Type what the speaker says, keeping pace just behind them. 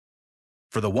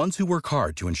For the ones who work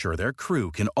hard to ensure their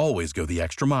crew can always go the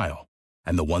extra mile,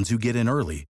 and the ones who get in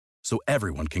early so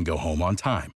everyone can go home on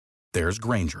time, there's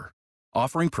Grainger,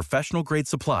 offering professional-grade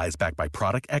supplies backed by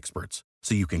product experts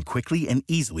so you can quickly and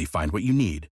easily find what you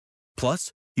need.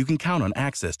 Plus, you can count on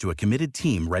access to a committed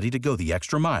team ready to go the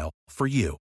extra mile for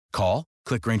you. Call,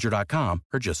 click Grainger.com,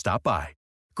 or just stop by.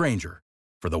 Grainger,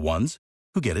 for the ones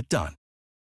who get it done.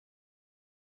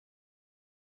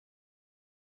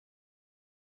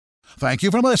 Thank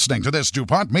you for listening to this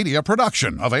DuPont Media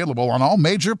production, available on all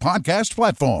major podcast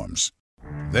platforms.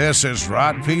 This is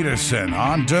Rod Peterson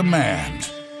on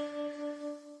demand.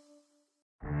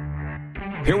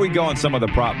 Here we go on some of the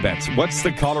prop bets. What's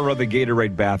the color of the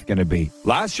Gatorade bath going to be?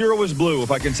 Last year it was blue. If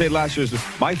I can say last year's,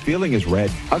 my feeling is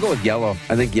red. I'll go with yellow.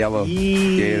 I think yellow.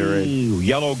 Gatorade.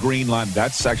 Yellow, green, lime.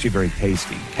 That's actually very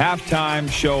tasty. Halftime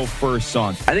show first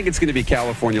song. I think it's going to be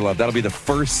California Love. That'll be the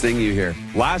first thing you hear.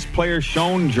 Last player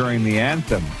shown during the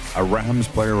anthem. A Rams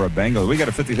player or a Bengal. We got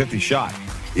a 50-50 shot.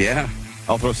 Yeah.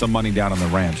 I'll throw some money down on the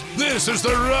Rams. This is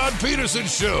the Rod Peterson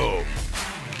Show.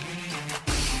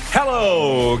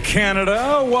 Hello,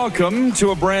 Canada. Welcome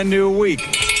to a brand new week.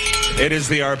 It is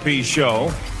the RP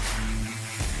Show.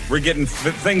 We're getting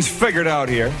things figured out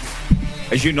here.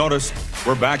 As you notice,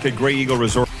 we're back at Grey Eagle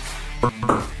Resort.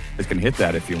 You can hit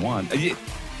that if you want.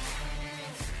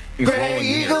 Grey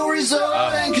Eagle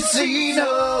Resort and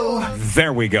Casino.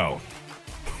 There we go.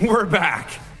 We're back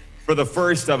for the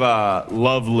first of a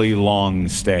lovely long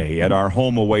stay at our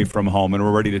home away from home, and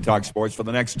we're ready to talk sports for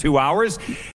the next 2 hours.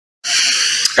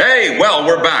 Hey, well,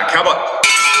 we're back. How about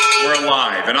we're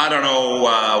alive? And I don't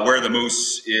know where the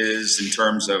Moose is in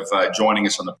terms of joining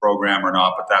us on the program or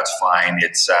not, but that's fine.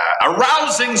 It's a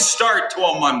rousing start to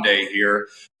a Monday here.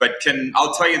 But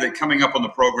I'll tell you that coming up on the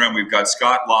program, we've got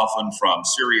Scott Laughlin from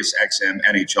SiriusXM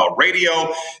NHL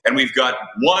Radio, and we've got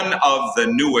one of the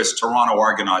newest Toronto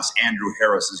Argonauts, Andrew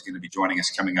Harris, is going to be joining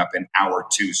us coming up in hour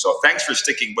 2. So thanks for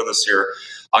sticking with us here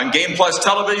on Game Plus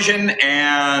Television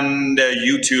and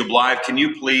YouTube Live. Can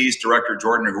you please, Director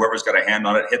Jordan, or whoever's got a hand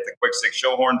on it, hit the quick stick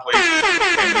show horn, please?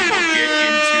 And we will get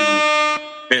into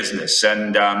business.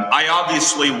 And I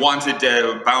obviously wanted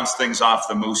to bounce things off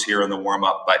the Moose here in the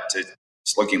warm-up, but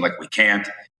it's looking like we can't.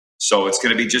 So it's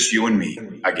going to be just you and me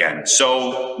again.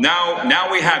 So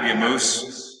now we have you,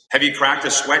 Moose. Have you cracked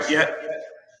a sweat yet?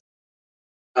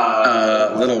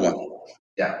 Little one.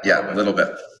 Yeah, a little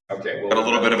bit. Okay, got a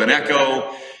little bit of an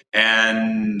echo,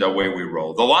 and away we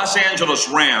roll. The Los Angeles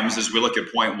Rams, as we look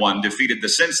at point one, defeated the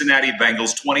Cincinnati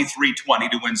Bengals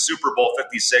 23-20 to win Super Bowl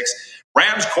 56.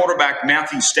 Rams quarterback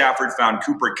Matthew Stafford found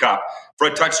Cooper Kupp for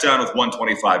a touchdown with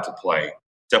 1:25 to play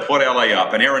to put LA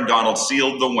up, and Aaron Donald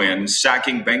sealed the win,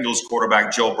 sacking Bengals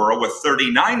quarterback Joe Burrow with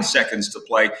 39 seconds to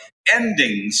play,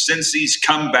 ending Cincy's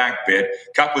comeback bid.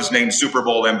 Kupp was named Super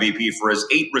Bowl MVP for his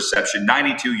 8-reception,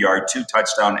 92-yard,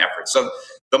 2-touchdown effort. So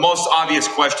the most obvious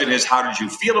question is, how did you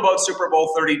feel about Super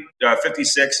Bowl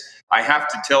 56? I have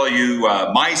to tell you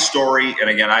my story, and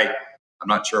again, I'm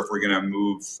not sure if we're going to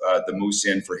move the Moose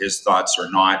in for his thoughts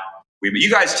or not. You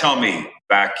guys tell me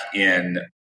back in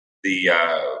the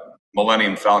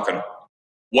Millennium Falcon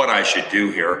what I should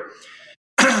do here.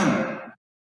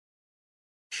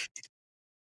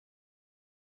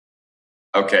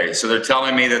 Okay, so they're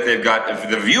telling me that they've got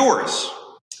the viewers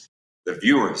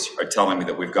are telling me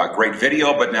that we've got great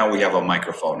video, but now we have a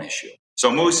microphone issue.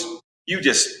 So Moose, you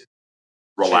just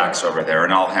relax over there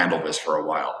and I'll handle this for a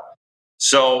while.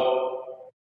 So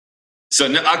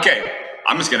okay,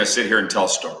 I'm just going to sit here and tell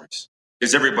stories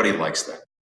because everybody likes that.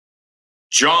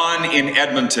 John in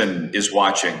Edmonton is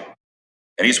watching,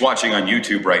 and he's watching on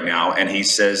YouTube right now, and he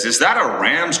says, is that a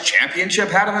Rams championship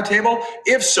hat on the table?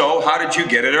 If so, how did you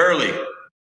get it early?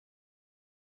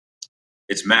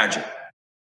 It's magic.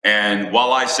 And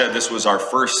while I said this was our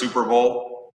first Super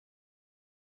Bowl,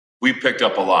 we picked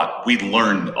up a lot. We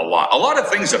learned a lot. A lot of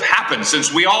things have happened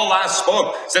since we all last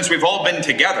spoke, since we've all been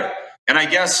together. And I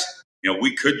guess,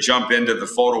 we could jump into the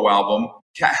photo album.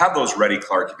 Have those ready,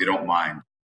 Clark, if you don't mind.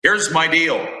 Here's my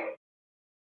deal.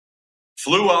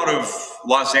 Flew out of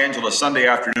Los Angeles Sunday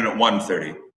afternoon at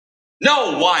 1:30.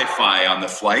 No Wi-Fi on the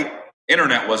flight.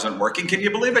 Internet wasn't working. Can you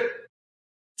believe it?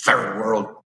 Third world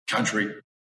country.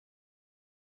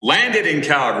 Landed in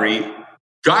Calgary,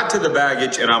 got to the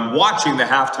baggage, and I'm watching the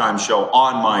halftime show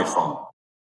on my phone.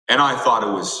 And I thought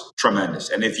it was tremendous.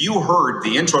 And if you heard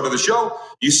the intro to the show,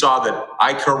 you saw that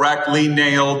I correctly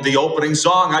nailed the opening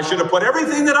song. I should have put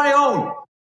everything that I own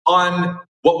on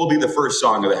what will be the first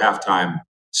song of the halftime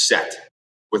set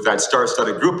with that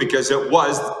star-studded group, because it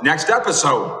was Next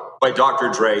Episode by Dr.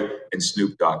 Dre and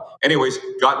Snoop Dogg. Anyways,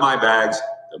 got my bags.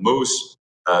 The Moose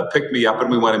picked me up, and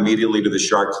we went immediately to the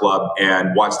Shark Club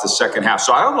and watched the second half.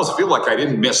 So I almost feel like I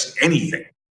didn't miss anything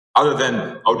other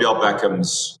than Odell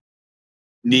Beckham's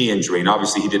knee injury. And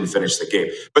obviously he didn't finish the game.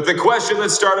 But the question that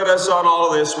started us on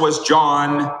all of this was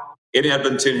John in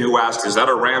Edmonton, who asked, is that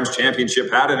a Rams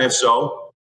championship hat? And if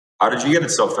so, how did you get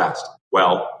it so fast?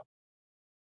 Well,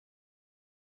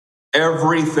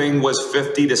 everything was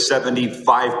 50 to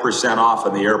 75% off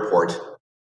in the airport.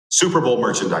 Super Bowl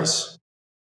merchandise.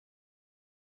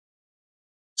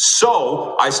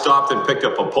 So I stopped and picked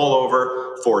up a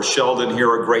pullover for Sheldon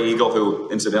here, a Grey Eagle, who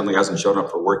incidentally hasn't shown up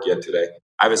for work yet today.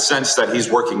 I have a sense that he's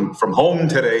working from home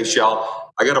today,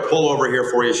 Shell. I got a pullover here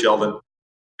for you, Sheldon.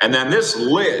 And then this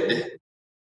lid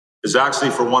is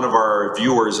actually for one of our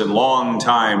viewers and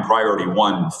longtime Priority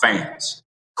One fans,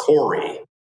 Corey,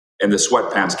 in the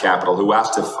Sweatpants Capital, who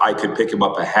asked if I could pick him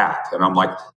up a hat. And I'm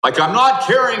like I'm not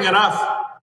carrying enough.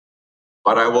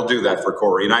 But I will do that for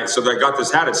Corey. And so I got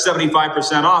this hat at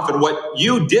 75% off. And what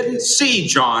you didn't see,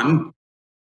 John,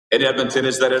 in Edmonton,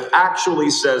 is that it actually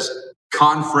says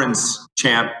conference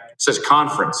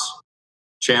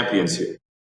champions here.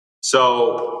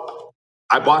 So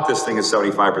I bought this thing at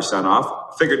 75%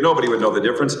 off. Figured nobody would know the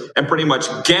difference, and pretty much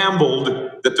gambled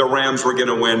that the Rams were going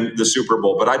to win the Super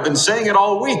Bowl. But I'd been saying it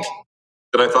all week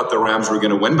that I thought the Rams were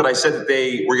going to win, but I said that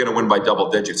they were going to win by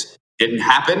double digits. Didn't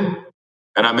happen.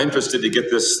 And I'm interested to get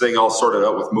this thing all sorted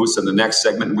out with Moose in the next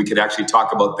segment, and we could actually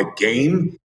talk about the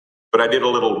game. But I did a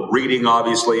little reading,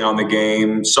 obviously, on the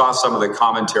game, saw some of the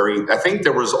commentary. I think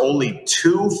there was only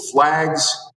 2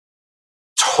 flags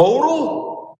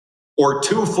total, or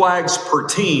 2 flags per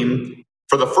team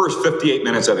for the first 58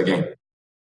 minutes of the game.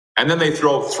 And then they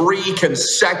throw 3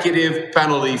 consecutive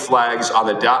penalty flags on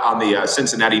the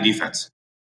Cincinnati defense.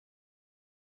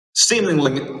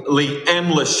 Seemingly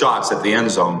endless shots at the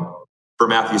end zone for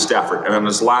Matthew Stafford. And on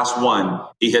his last one,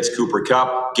 he hits Cooper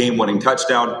Kupp, game-winning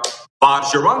touchdown.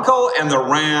 Bob's your uncle, and the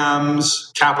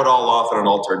Rams cap it all off, and it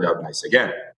all turned out nice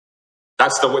again.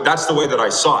 That's the way that I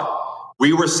saw it.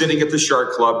 We were sitting at the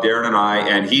Shark Club, Darren and I,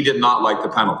 and he did not like the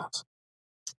penalties.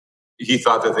 He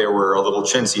thought that they were a little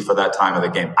chintzy for that time of the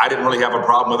game. I didn't really have a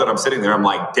problem with it. I'm sitting there. I'm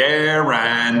like,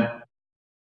 Darren.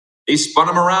 He spun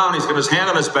him around. He's got his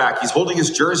hand on his back. He's holding his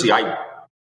jersey. Last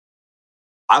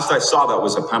I saw, that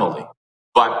was a penalty.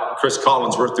 But Chris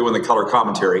Collinsworth, doing the color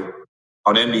commentary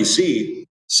on NBC,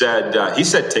 said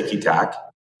ticky-tack.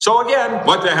 So again,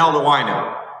 what the hell do I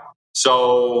know?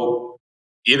 So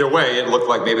either way, it looked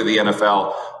like maybe the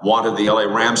NFL wanted the LA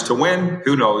Rams to win.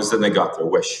 Who knows? Then they got their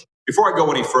wish. Before I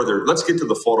go any further, let's get to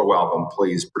the photo album,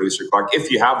 please, Producer Clark.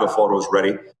 If you have the photos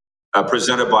ready,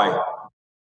 presented by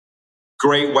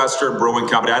Great Western Brewing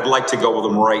Company. I'd like to go with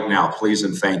them right now, please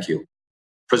and thank you.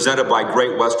 Presented by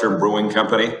Great Western Brewing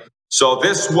Company. So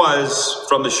this was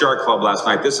from the Shark Club last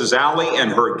night. This is Allie and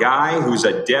her guy, who's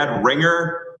a dead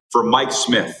ringer for Mike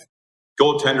Smith,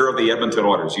 goaltender of the Edmonton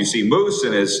Oilers. You see Moose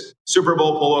in his Super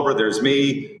Bowl pullover. There's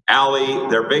me, Allie.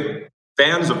 They're big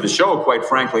fans of the show, quite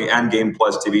frankly, and Game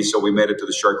Plus TV. So we made it to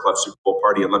the Shark Club Super Bowl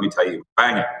party, and let me tell you,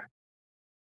 bang it.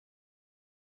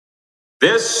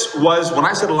 This was, when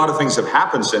I said a lot of things have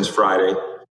happened since Friday,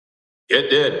 it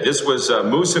did. This was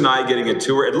Moose and I getting a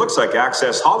tour. It looks like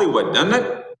Access Hollywood, doesn't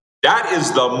it? That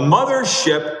is the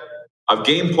mothership of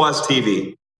Game Plus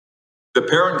TV, the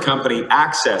parent company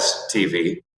Access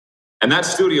TV. And that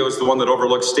studio is the one that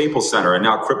overlooks Staples Center and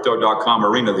now Crypto.com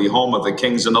Arena, the home of the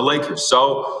Kings and the Lakers.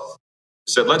 So I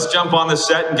said, let's jump on the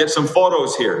set and get some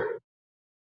photos here.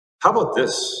 How about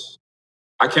this?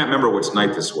 I can't remember which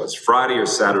night this was, Friday or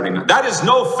Saturday night. That is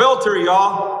no filter,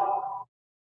 y'all.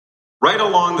 Right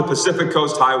along the Pacific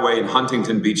Coast Highway in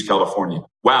Huntington Beach, California.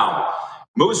 Wow.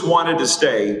 Moose wanted to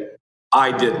stay.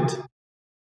 I didn't.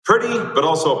 Pretty, but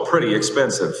also pretty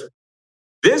expensive.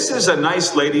 This is a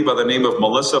nice lady by the name of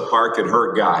Melissa Park and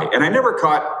her guy. And I never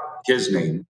caught his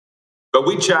name. But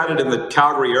we chatted in the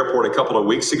Calgary airport a couple of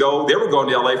weeks ago. They were going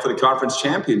to LA for the conference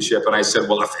championship. And I said,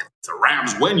 well, if the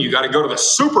Rams win, you got to go to the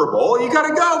Super Bowl. You got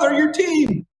to go. They're your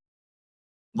team.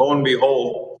 Lo and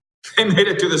behold, they made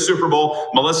it to the Super Bowl.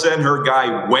 Melissa and her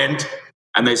guy went,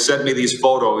 and they sent me these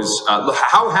photos.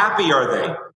 How happy are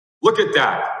they? Look at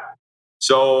that.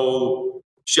 So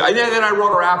then I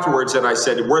wrote her afterwards, and I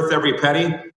said, worth every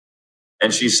penny?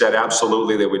 And she said,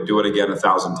 absolutely, they would do it again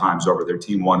 1,000 times over. Their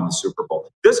team won in the Super Bowl.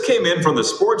 This came in from the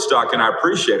Sports Doc, and I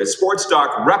appreciate it. Sports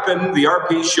Doc repping the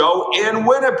RP show in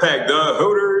Winnipeg. The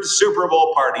Hooters Super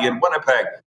Bowl party in Winnipeg.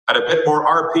 Had a bit more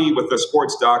RP with the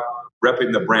Sports Doc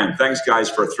repping the brand. Thanks, guys,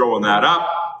 for throwing that up.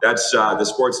 That's the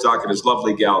Sports Doc and his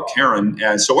lovely gal, Karen.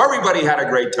 And so everybody had a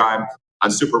great time on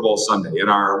Super Bowl Sunday.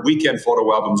 And our weekend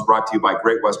photo albums brought to you by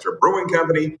Great Western Brewing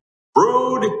Company.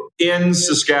 Brewed in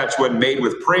Saskatchewan, made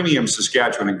with premium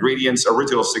Saskatchewan ingredients.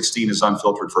 Original 16 is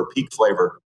unfiltered for peak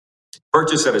flavor.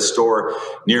 Purchase at a store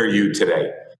near you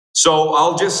today. So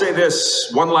I'll just say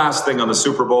this, one last thing on the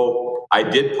Super Bowl. I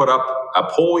did put up a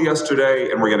poll yesterday,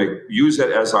 and we're going to use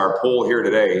it as our poll here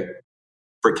today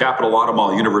for Capital Auto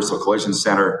Mall Universal Collision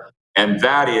Center. And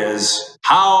that is,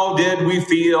 how did we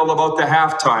feel about the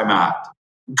halftime act?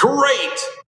 Great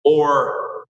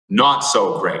or not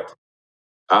so great?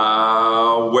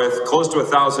 With close to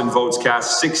 1,000 votes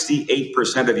cast,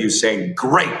 68% of you saying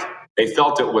great. They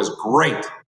felt it was great.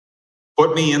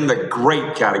 Put me in the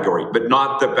great category, but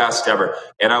not the best ever.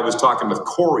 And I was talking with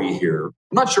Corey here.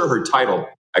 I'm not sure her title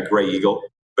at Grey Eagle,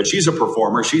 but she's a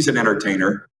performer. She's an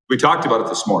entertainer. We talked about it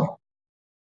this morning.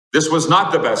 This was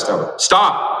not the best ever.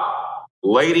 Stop.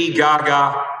 Lady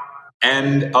Gaga,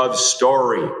 end of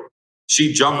story.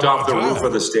 She jumped off the roof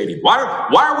of the stadium. Why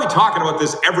are we talking about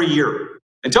this every year?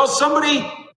 Until somebody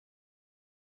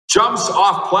jumps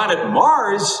off planet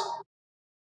Mars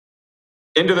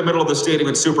into the middle of the stadium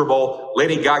in Super Bowl,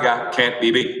 Lady Gaga can't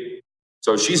be beat.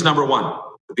 So she's number one.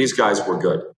 But these guys were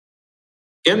good.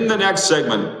 In the next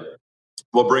segment,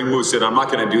 we'll bring Moose in. I'm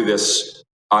not going to do this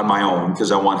on my own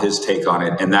because I want his take on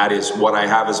it. And that is what I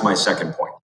have as my second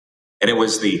point. And it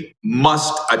was the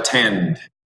must-attend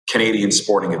Canadian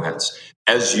sporting events.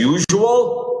 As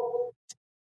usual,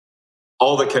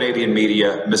 all the Canadian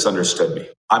media misunderstood me.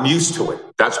 I'm used to it.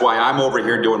 That's why I'm over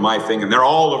here doing my thing, and they're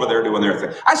all over there doing their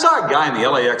thing. I saw a guy in the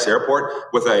LAX airport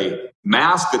with a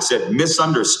mask that said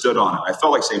misunderstood on it. I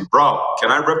felt like saying, bro, can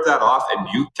I rip that off? And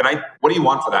what do you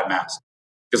want for that mask?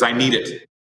 Because I need it.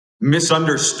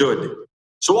 Misunderstood.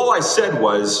 So all I said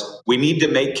was, we need to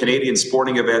make Canadian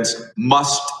sporting events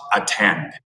must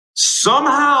attend.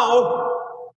 Somehow,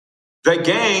 the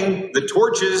gang, the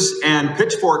Torches and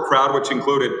Pitchfork crowd, which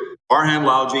included Farhan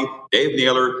Lalji, Dave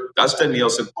Naylor, Dustin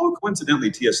Nielsen, coincidentally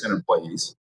TSN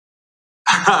employees,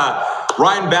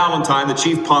 Ryan Ballantyne, the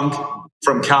chief punk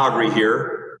from Calgary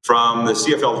here, from the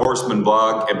CFL Horseman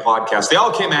blog and podcast, they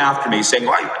all came after me saying,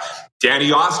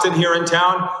 Danny Austin here in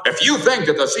town, if you think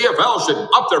that the CFL should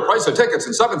up their price of tickets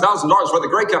and $7,000 for the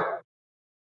Grey Cup,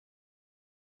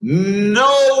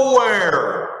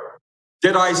 nowhere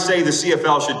did I say the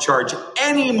CFL should charge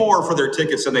any more for their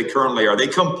tickets than they currently are. They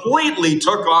completely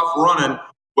took off running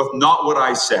with not what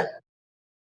I said.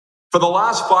 For the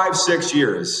last 5-6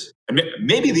 years, and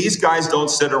maybe these guys don't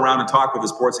sit around and talk with the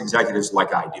sports executives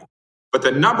like I do, but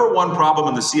the number one problem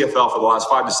in the CFL for the last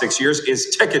 5 to 6 years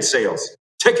is ticket sales.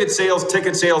 Ticket sales,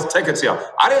 ticket sales, ticket sales.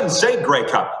 I didn't say Grey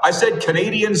Cup. I said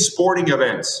Canadian sporting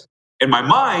events. In my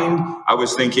mind, I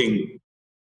was thinking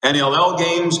NLL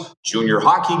games, junior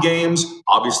hockey games,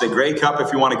 obviously Grey Cup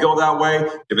if you want to go that way,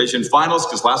 division finals,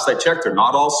 because last I checked, they're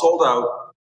not all sold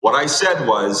out. What I said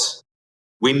was,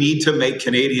 we need to make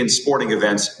Canadian sporting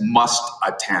events must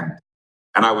attend.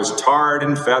 And I was tarred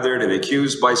and feathered and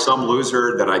accused by some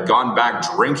loser that I'd gone back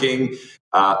drinking.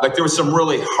 There was some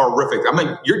really horrific,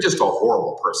 you're just a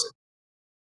horrible person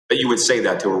that you would say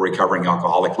that to a recovering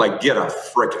alcoholic. Get a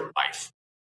frickin' life.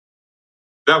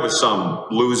 That was some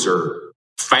loser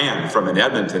fan from in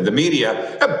Edmonton. The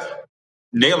media,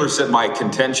 Naylor said my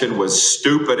contention was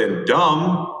stupid and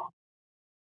dumb.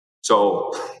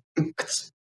 So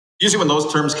usually when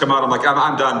those terms come out, I'm like,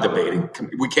 I'm done debating.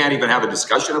 We can't even have a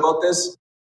discussion about this.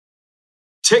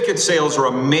 Ticket sales are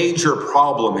a major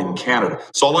problem in Canada.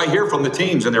 So all I hear from the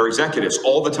teams and their executives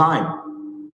all the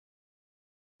time,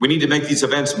 we need to make these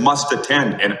events must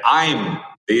attend, and I'm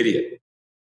the idiot.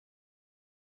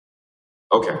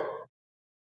 Okay.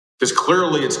 Because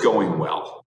clearly it's going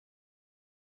well.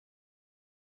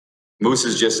 Moose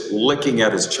is just licking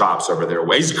at his chops over there.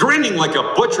 He's grinning like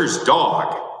a butcher's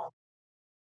dog.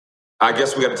 I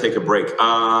guess we got to take a break.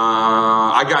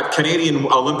 I got Canadian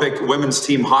Olympic women's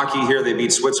team hockey here. They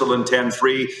beat Switzerland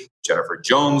 10-3. Jennifer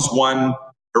Jones won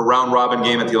her round-robin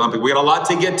game at the Olympic. We got a lot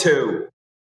to get to.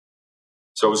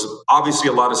 So it was obviously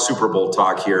a lot of Super Bowl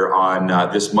talk here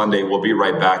on this Monday. We'll be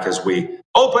right back as we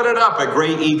open it up at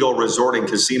Grey Eagle Resort and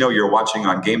Casino. You're watching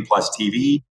on Game Plus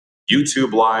TV,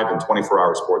 YouTube Live, and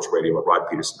 24-hour sports radio at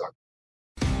rodpeterson.com.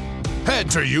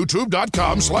 Head to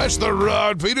youtube.com/The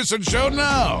Rod Peterson Show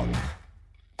now.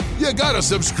 You gotta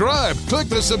subscribe. Click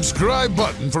the subscribe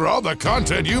button for all the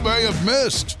content you may have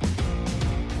missed.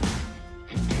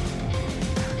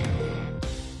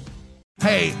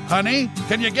 Hey, honey,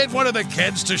 can you get one of the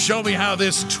kids to show me how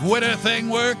this Twitter thing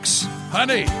works?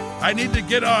 Honey, I need to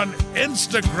get on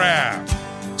Instagram.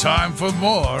 Time for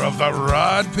more of The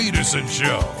Rod Peterson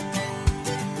Show.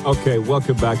 Okay,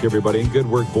 welcome back, everybody. Good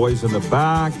work, boys, in the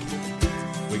back.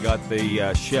 We got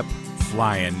the ship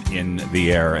flying in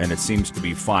the air, and it seems to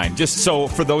be fine. Just so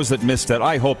for those that missed it,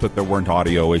 I hope that there weren't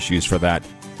audio issues for that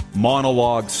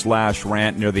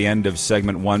monologue/rant near the end of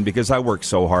segment 1, because I worked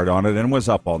so hard on it and was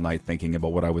up all night thinking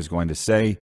about what I was going to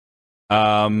say.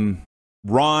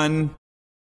 Ron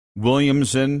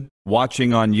Williamson,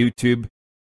 watching on YouTube,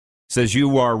 says,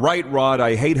 "You are right, Rod.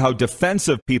 I hate how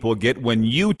defensive people get when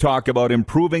you talk about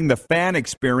improving the fan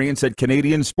experience at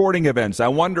Canadian sporting events. I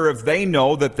wonder if they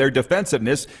know that their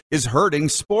defensiveness is hurting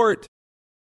sport."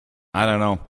 I don't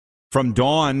know. From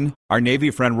Dawn, our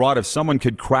Navy friend, Rod, if someone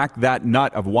could crack that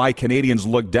nut of why Canadians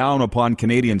look down upon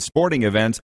Canadian sporting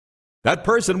events, that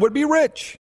person would be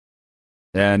rich.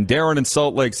 And Darren in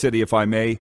Salt Lake City, if I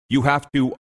may, you have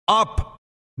to up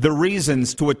the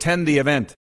reasons to attend the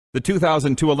event. The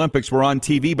 2002 Olympics were on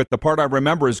TV, but the part I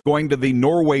remember is going to the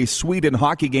Norway-Sweden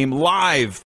hockey game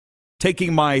live,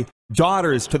 taking my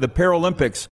daughters to the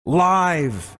Paralympics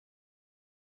live.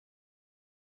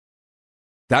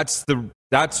 That's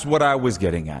what I was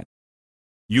getting at.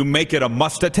 You make it a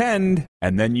must attend,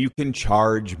 and then you can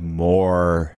charge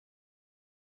more.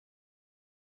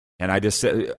 And I just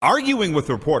said, arguing with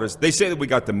the reporters, they say that we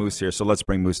got the Moose here, so let's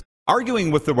bring Moose. Arguing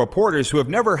with the reporters who have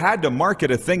never had to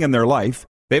market a thing in their life.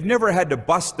 They've never had to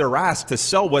bust their ass to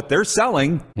sell what they're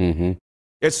selling. Mm-hmm.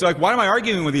 It's like, why am I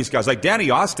arguing with these guys? Like Danny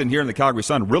Austin here in the Calgary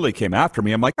Sun really came after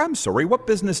me. I'm like, I'm sorry, what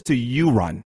business do you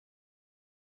run?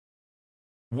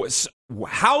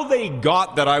 How they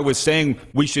got that I was saying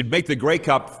we should make the Grey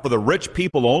Cup for the rich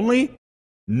people only?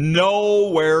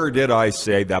 Nowhere did I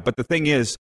say that. But the thing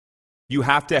is, you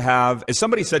have to have, as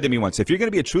somebody said to me once, if you're going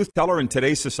to be a truth teller in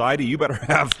today's society, you better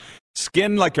have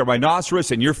skin like a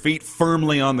rhinoceros and your feet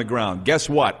firmly on the ground. Guess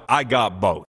what? I got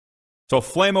both. So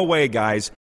flame away,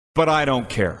 guys, but I don't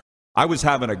care. I was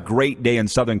having a great day in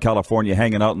Southern California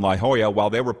hanging out in La Jolla while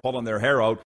they were pulling their hair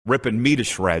out, ripping me to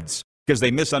shreds because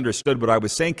they misunderstood what I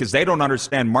was saying because they don't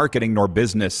understand marketing nor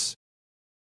business.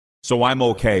 So I'm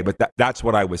okay, but that's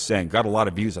what I was saying. Got a lot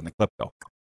of views on the clip, though.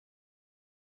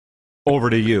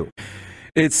 Over to you.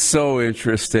 It's so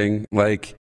interesting.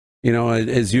 Like, you know,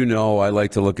 as you know, I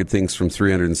like to look at things from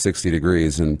 360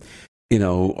 degrees. And, you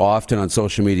know, often on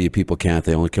social media, people can't.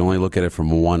 They can only look at it from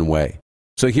one way.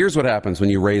 So here's what happens when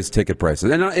you raise ticket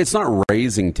prices. And it's not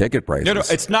raising ticket prices. No,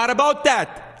 it's not about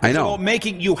that. I know. It's about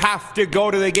making you have to go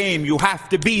to the game. You have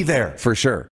to be there. For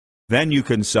sure. Then you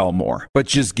can sell more. But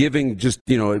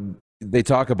they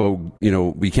talk about,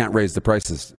 we can't raise the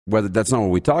prices. Whether that's not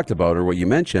what we talked about or what you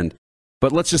mentioned.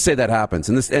 But let's just say that happens.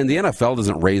 And the NFL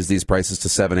doesn't raise these prices to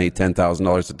 $7,000, $8,000,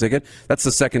 $10,000 a ticket. That's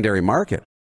the secondary market,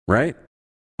 right?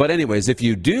 But anyways, if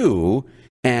you do,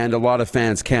 and a lot of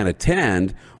fans can't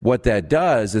attend, what that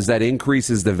does is that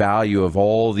increases the value of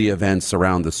all the events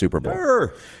around the Super Bowl.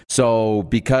 Sure. So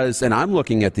and I'm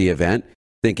looking at the event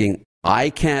thinking, I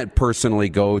can't personally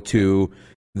go to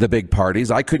the big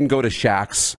parties. I couldn't go to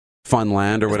Shaq's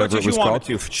Funland or whatever it was called.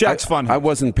 Shaq's Fun. I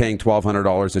wasn't paying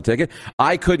 $1,200 a ticket.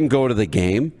 I couldn't go to the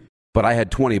game, but I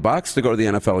had $20 to go to the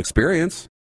NFL experience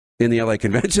in the LA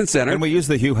Convention Center. And we use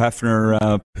the Hugh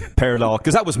Hefner parallel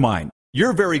because that was mine.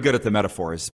 You're very good at the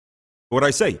metaphors. What'd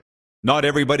I say? Not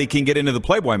everybody can get into the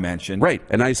Playboy Mansion. Right.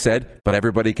 And I said, but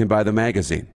everybody can buy the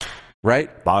magazine.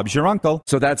 Right? Bob's your uncle.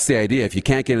 So that's the idea. If you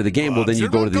can't get into the game, well, then you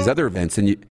go to these other events and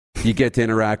you get to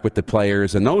interact with the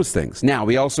players and those things. Now,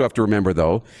 we also have to remember,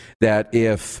 though, that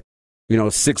if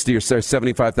 60 or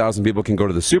 75,000 people can go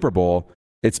to the Super Bowl,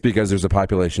 it's because there's a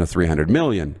population of 300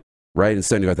 million, right? And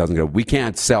 75,000 go. We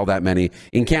can't sell that many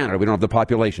in Canada. We don't have the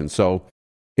population. So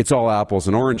it's all apples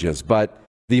and oranges. But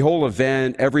the whole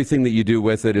event, everything that you do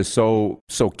with it is so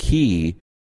key.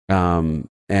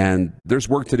 And there's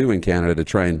work to do in Canada to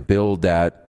try and build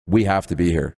that we have to be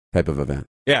here type of event.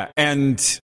 Yeah,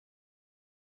 and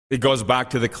it goes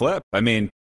back to the clip. I mean,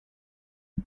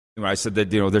 when I said that,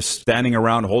 they're standing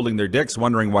around holding their dicks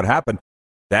wondering what happened.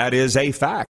 That is a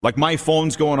fact. Like, my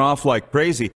phone's going off like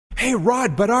crazy. Hey,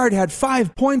 Rod Bedard had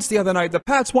 5 points the other night. The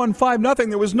Pats won 5-0.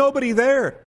 There was nobody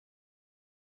there.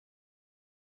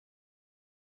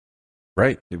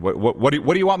 Right. What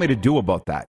do you want me to do about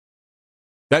that?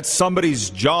 That's somebody's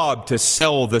job to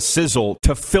sell the sizzle,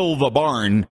 to fill the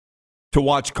barn, to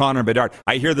watch Connor Bedard.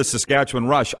 I hear the Saskatchewan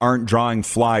Rush aren't drawing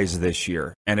flies this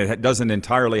year, and it doesn't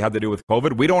entirely have to do with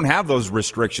COVID. We don't have those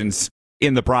restrictions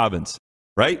in the province,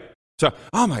 right? So,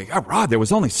 oh my God, Rod, there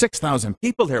was only 6,000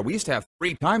 people there. We used to have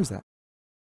 3 times that.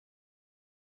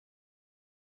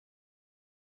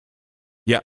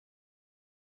 Yeah.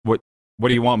 What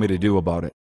do you want me to do about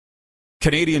it?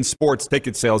 Canadian sports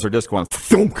ticket sales are just going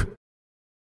thunk.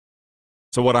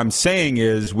 So what I'm saying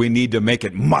is we need to make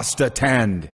it must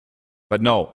attend. But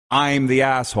no, I'm the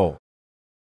asshole.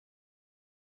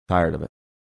 Tired of it.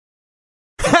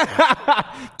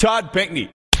 Todd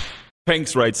Pinkney.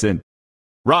 Pinks writes in,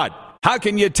 Rod, how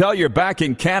can you tell you're back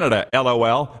in Canada,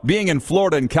 LOL? Being in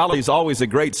Florida and Cali is always a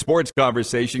great sports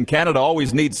conversation. Canada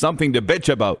always needs something to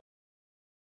bitch about.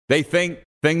 They think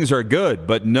things are good,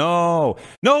 but no,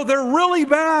 they're really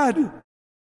bad.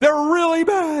 They're really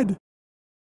bad.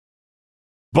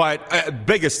 But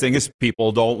biggest thing is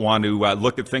people don't want to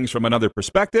look at things from another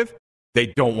perspective. They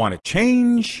don't want to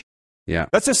change. Yeah.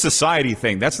 That's a society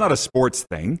thing. That's not a sports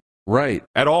thing. Right.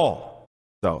 At all.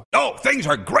 So, no, things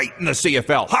are great in the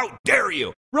CFL. How dare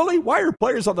you? Really? Why are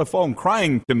players on the phone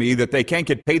crying to me that they can't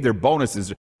get paid their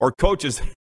bonuses or coaches,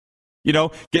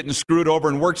 getting screwed over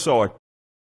and work so hard?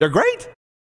 They're great.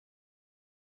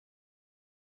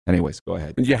 Anyways, go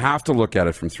ahead. You have to look at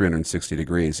it from 360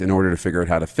 degrees in order to figure out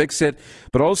how to fix it,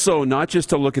 but also not just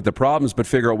to look at the problems, but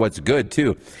figure out what's good,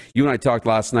 too. You and I talked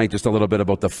last night just a little bit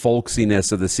about the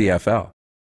folksiness of the CFL.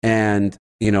 And,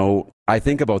 I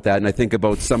think about that, and I think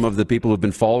about some of the people who've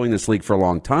been following this league for a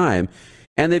long time,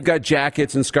 and they've got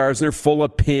jackets and scarves, and they're full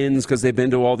of pins because they've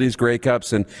been to all these Grey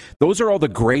Cups, and those are all the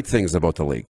great things about the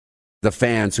league, the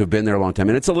fans who've been there a long time.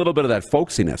 And it's a little bit of that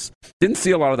folksiness. Didn't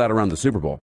see a lot of that around the Super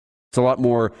Bowl. It's a lot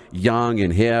more young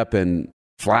and hip and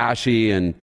flashy,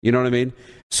 and you know what I mean?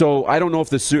 So I don't know if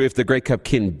the Grey Cup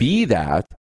can be that,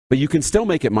 but you can still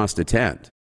make it must attend.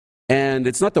 And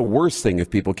it's not the worst thing if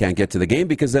people can't get to the game,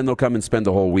 because then they'll come and spend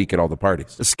the whole week at all the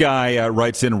parties. This guy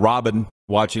writes in, Robin,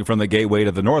 watching from the Gateway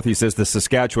to the North, he says the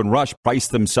Saskatchewan Rush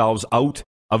priced themselves out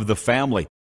of the family.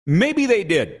 Maybe they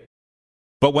did.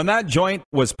 But when that joint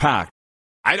was packed,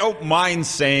 I don't mind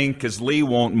saying, because Lee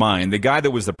won't mind, the guy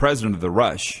that was the president of the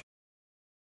Rush,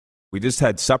 we just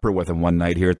had supper with him one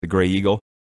night here at the Grey Eagle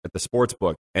at the sports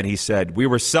book, and he said we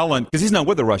were selling, because he's not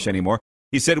with the Rush anymore,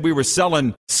 he said we were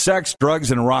selling sex,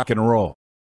 drugs, and rock and roll.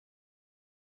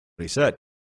 What he said.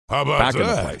 How about back that? In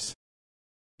the place.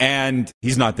 And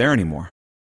he's not there anymore.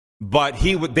 But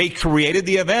they created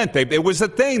the event. It was a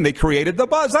thing. They created the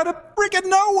buzz out of freaking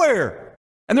nowhere.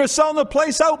 And they're selling the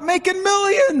place out, making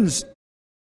millions.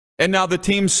 And now the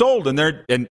team's sold,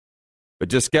 but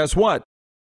just guess what?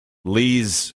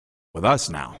 Lee's with us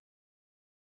now.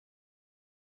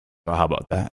 So how about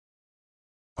that?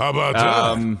 How about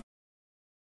that?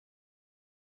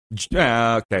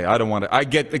 Okay, I don't want to. I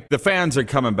get the fans are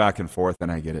coming back and forth,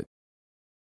 and I get it.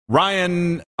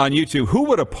 Ryan on YouTube, who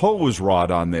would oppose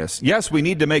Rod on this? Yes, we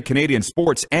need to make Canadian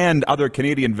sports and other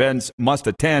Canadian events must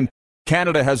attend.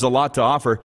 Canada has a lot to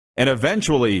offer, and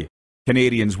eventually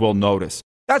Canadians will notice.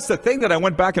 That's the thing that I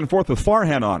went back and forth with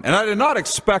Farhan on, and I did not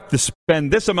expect to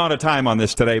spend this amount of time on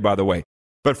this today, by the way.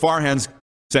 But Farhan's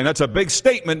saying that's a big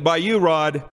statement by you,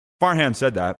 Rod. Farhan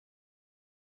said that.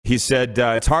 He said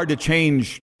it's hard to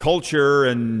change culture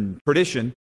and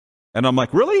tradition. And I'm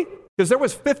like, really? Because there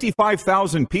was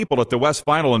 55,000 people at the West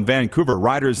Final in Vancouver,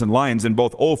 Riders and Lions, in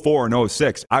both 04 and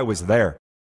 06. I was there.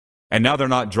 And now they're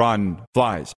not drawing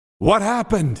flies. What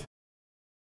happened?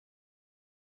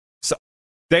 So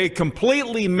they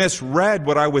completely misread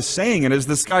what I was saying. And as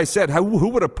this guy said, who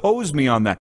would oppose me on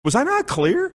that? Was I not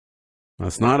clear?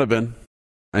 Must not have been.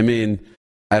 I mean,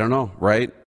 I don't know,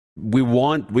 right?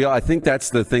 I think that's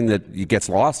the thing that gets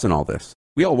lost in all this.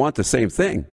 We all want the same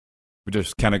thing. We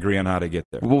just can't agree on how to get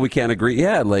there. Well, we can't agree.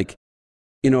 Yeah,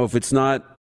 if it's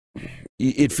not,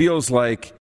 it feels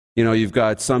like, you've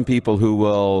got some people who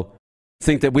will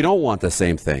think that we don't want the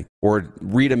same thing or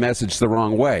read a message the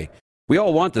wrong way. We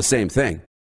all want the same thing,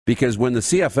 because when the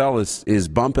CFL is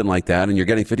bumping like that and you're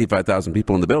getting 55,000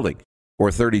 people in the building or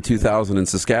 32,000 in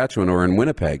Saskatchewan or in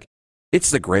Winnipeg,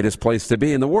 it's the greatest place to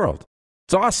be in the world.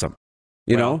 It's awesome,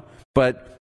 but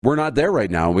we're not there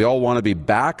right now. We all want to be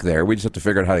back there. We just have to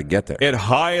figure out how to get there. It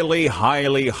highly,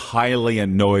 highly, highly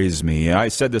annoys me. I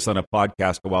said this on a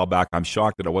podcast a while back. I'm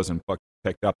shocked that it wasn't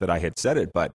picked up that I had said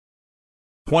it, but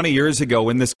 20 years ago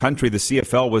in this country, the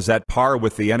CFL was at par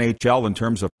with the NHL in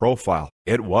terms of profile.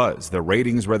 It was. The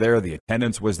ratings were there. The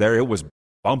attendance was there. It was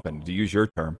bumping, to use your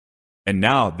term. And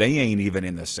now they ain't even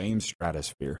in the same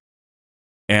stratosphere.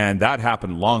 And that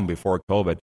happened long before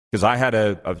COVID. Because I had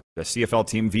a CFL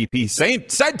team VP said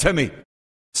to me,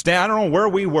 Stan, I don't know where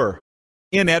we were,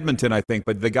 in Edmonton, I think,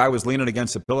 but the guy was leaning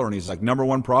against a pillar, and he's like, number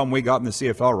one problem we got in the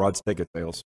CFL, Rod's ticket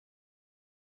sales.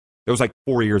 It was like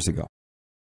 4 years ago.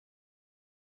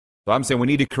 So I'm saying we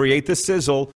need to create the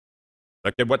sizzle.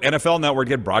 Look at what NFL Network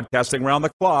did, broadcasting around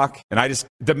the clock. And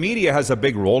the media has a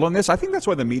big role in this. I think that's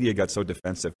why the media got so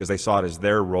defensive, because they saw it as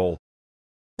their role.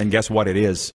 And guess what it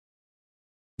is?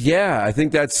 Yeah, I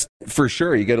think that's for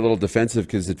sure. You get a little defensive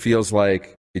because it feels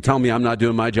like you tell me I'm not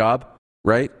doing my job,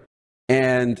 right?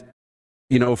 And,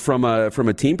 from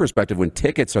a team perspective, when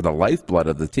tickets are the lifeblood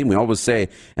of the team, we always say,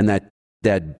 and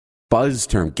that buzz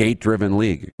term, gate-driven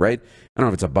league, right? I don't know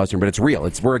if it's a buzz term, but it's real.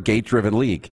 We're a gate-driven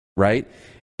league, right?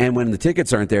 And when the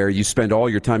tickets aren't there, you spend all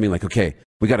your time being like, okay,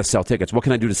 we got to sell tickets. What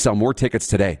can I do to sell more tickets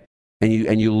today? And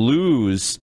you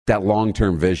lose that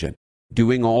long-term vision,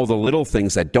 doing all the little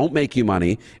things that don't make you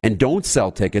money and don't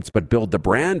sell tickets, but build the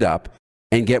brand up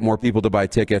and get more people to buy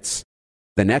tickets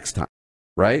the next time,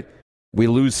 right? We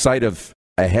lose sight of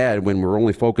ahead when we're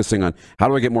only focusing on how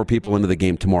do I get more people into the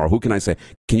game tomorrow? Who can I say,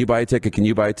 can you buy a ticket? Can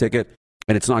you buy a ticket?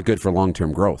 And it's not good for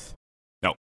long-term growth.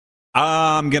 No.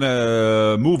 I'm going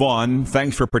to move on.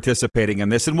 Thanks for participating in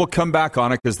this. And we'll come back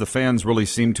on it because the fans really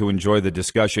seem to enjoy the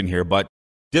discussion here. But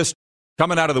just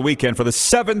coming out of the weekend, for the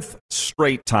 7th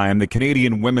straight time, the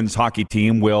Canadian women's hockey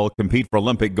team will compete for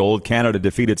Olympic gold. Canada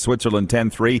defeated Switzerland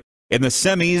 10-3 in the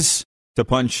semis to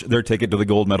punch their ticket to the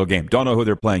gold medal game. Don't know who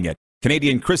they're playing yet.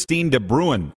 Canadian Christine de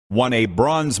Bruin won a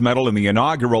bronze medal in the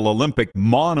inaugural Olympic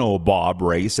monobob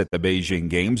race at the Beijing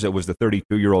Games. It was the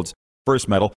 32-year-old's first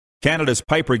medal. Canada's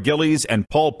Piper Gillies and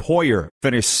Paul Poyer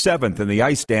finished 7th in the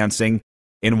ice dancing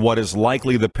in what is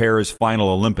likely the pair's final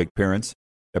Olympic appearance.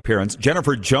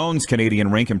 Jennifer Jones'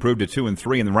 Canadian rink improved to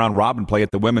 2-3 in the round-robin play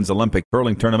at the Women's Olympic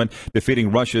Curling Tournament,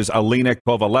 defeating Russia's Alina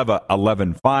Kovaleva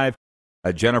 11-5.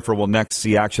 Jennifer will next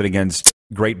see action against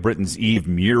Great Britain's Eve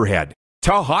Muirhead.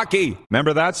 To hockey.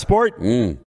 Remember that sport?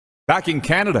 Back in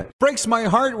Canada. Breaks my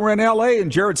heart. We're in L.A.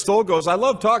 and Jared Stoll goes, I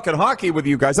love talking hockey with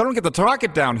you guys. I don't get to talk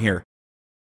it down here.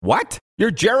 What? You're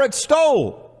Jared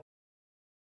Stoll.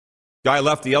 Guy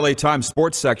left the L.A. Times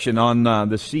sports section on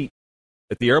the seat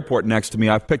at the airport next to me.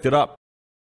 I've picked it up.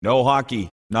 No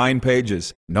hockey. 9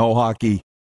 pages. No hockey.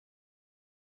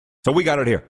 So we got it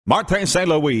here. Martin St.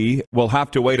 Louis will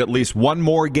have to wait at least one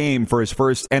more game for his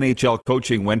first NHL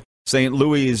coaching win. St.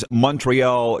 Louis'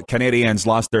 Montreal Canadiens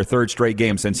lost their 3rd straight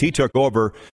game since he took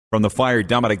over from the fired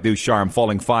Dominic Ducharme,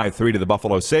 falling 5-3 to the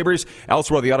Buffalo Sabres.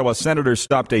 Elsewhere, the Ottawa Senators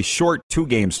stopped a short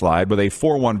 2-game slide with a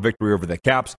 4-1 victory over the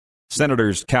Caps.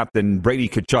 Senators captain Brady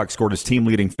Tkachuk scored his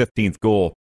team-leading 15th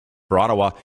goal for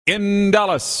Ottawa. In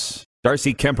Dallas,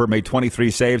 Darcy Kemper made 23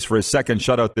 saves for his 2nd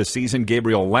shutout this season.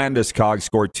 Gabriel Landeskog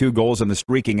scored 2 goals, and the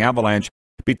streaking Avalanche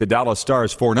beat the Dallas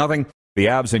Stars 4-0. The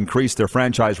Avs increased their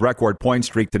franchise record point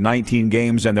streak to 19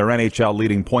 games and their NHL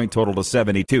leading point total to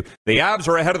 72. The Avs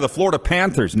are ahead of the Florida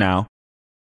Panthers now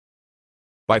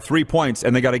by 3 points,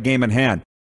 and they got a game in hand.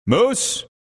 Moose,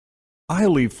 I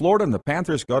leave Florida, and the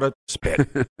Panthers got to spit.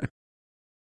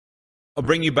 I'll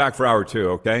bring you back for hour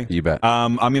 2, okay? You bet.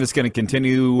 I'm just going to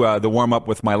continue the warm-up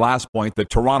with my last point. The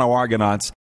Toronto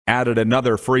Argonauts added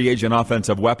another free agent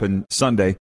offensive weapon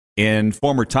Sunday in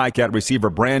former Ticat receiver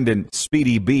Brandon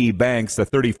Speedy B. Banks. The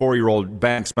 34-year-old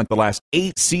Banks spent the last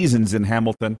 8 seasons in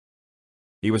Hamilton.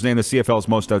 He was named the CFL's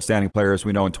most outstanding player, as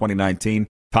we know, in 2019.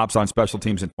 Tops on special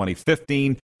teams in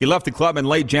 2015. He left the club in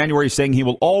late January saying he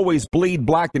will always bleed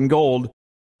black and gold,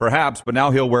 perhaps, but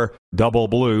now he'll wear double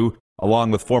blue,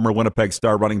 along with former Winnipeg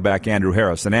star running back Andrew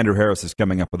Harris. And Andrew Harris is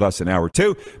coming up with us in hour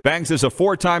 2. Banks is a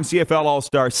 4-time CFL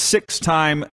All-Star,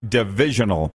 6-time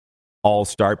divisional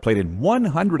All-Star, played in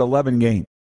 111 games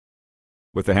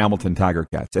with the Hamilton Tiger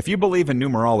Cats. If you believe in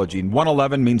numerology,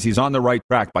 111 means he's on the right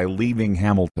track by leaving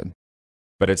Hamilton.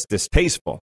 But it's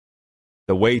distasteful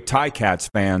the way Ticats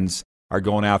fans are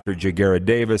going after Jagara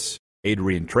Davis,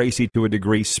 Adrian Tracy to a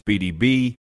degree, Speedy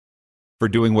B, for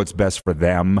doing what's best for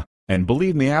them. And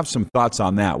believe me, I have some thoughts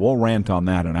on that. We'll rant on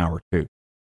that in hour 2.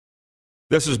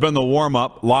 This has been the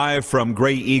warm-up live from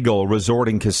Grey Eagle Resort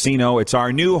and Casino. It's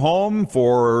our new home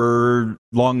for a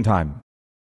long time.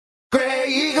 Grey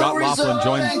Eagle Scott Laughlin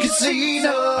Resort and Casino.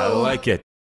 I like it.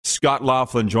 Scott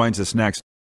Laughlin joins us next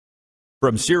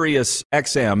from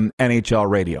SiriusXM NHL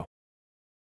Radio.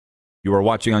 You are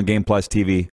watching on Game Plus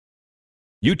TV,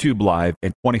 YouTube Live,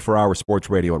 and 24-hour sports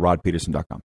radio at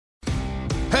rodpeterson.com.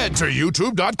 Head to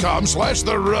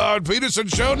youtube.com/The Rod Peterson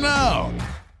Show now.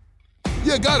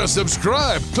 You gotta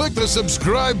subscribe. Click the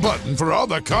subscribe button for all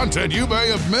the content you may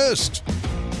have missed.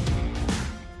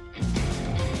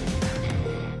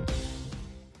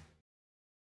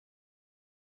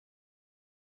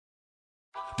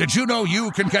 Did you know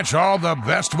you can catch all the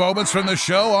best moments from the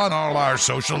show on all our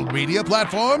social media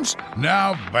platforms?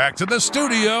 Now, back to the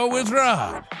studio with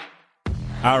Rod.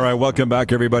 All right, welcome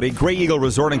back, everybody. Grey Eagle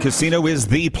Resort and Casino is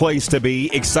the place to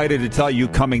be. Excited to tell you,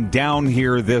 coming down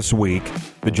here this week,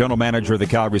 the general manager of the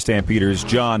Calgary Stampeders,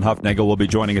 John Huffnagel, will be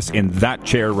joining us in that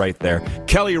chair right there.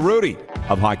 Kelly Rudy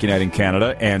of Hockey Night in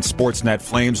Canada and Sportsnet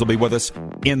Flames will be with us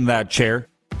in that chair.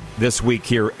 this week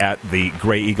here at the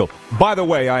Grey Eagle. By the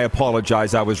way, I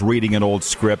apologize. I was reading an old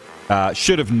script.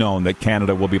 Should have known that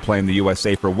Canada will be playing the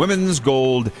USA for women's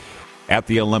gold at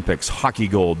the Olympics. Hockey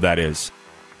gold, that is.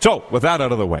 So, with that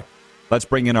out of the way, let's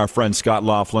bring in our friend Scott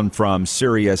Laughlin from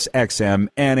SiriusXM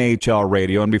NHL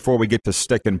Radio. And before we get to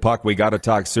Stick and Puck, we got to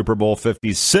talk Super Bowl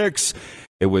 56.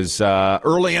 It was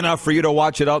early enough for you to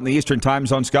watch it out in the Eastern time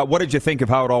zone. Scott, what did you think of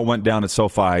how it all went down at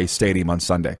SoFi Stadium on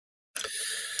Sunday?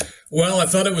 Well, I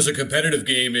thought it was a competitive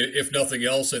game, if nothing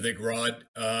else, I think, Rod.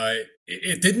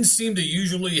 It didn't seem to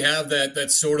usually have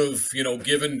that sort of,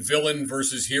 given villain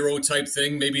versus hero type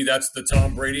thing. Maybe that's the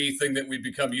Tom Brady thing that we've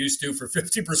become used to for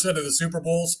 50% of the Super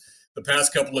Bowls the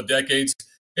past couple of decades.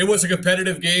 It was a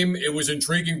competitive game. It was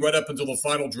intriguing right up until the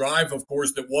final drive. Of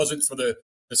course, that wasn't for the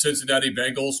Cincinnati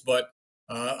Bengals, but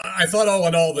I thought all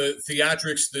in all, the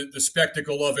theatrics, the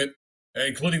spectacle of it,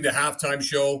 including the halftime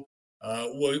show,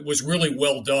 was really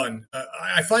well done.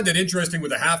 I find it interesting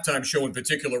with the halftime show in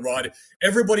particular, Rod.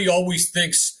 Everybody always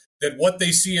thinks that what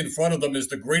they see in front of them is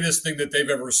the greatest thing that they've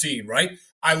ever seen, right?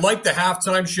 I like the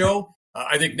halftime show.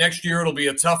 I think next year it'll be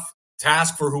a tough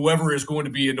task for whoever is going to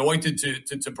be anointed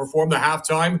to perform the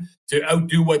halftime to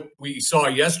outdo what we saw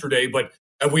yesterday. But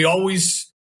have we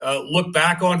always look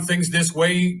back on things this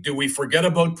way? Do we forget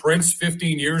about Prince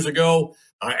 15 years ago?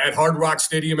 At Hard Rock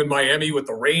Stadium in Miami with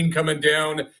the rain coming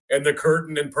down and the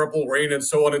curtain and purple rain and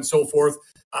so on and so forth.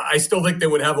 I still think they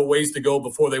would have a ways to go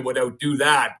before they would outdo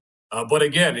that. But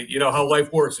again, you know how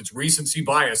life works. It's recency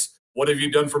bias. What have you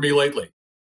done for me lately?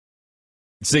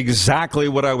 It's exactly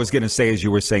what I was going to say as you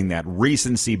were saying that.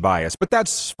 Recency bias. But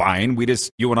that's fine.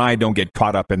 You and I don't get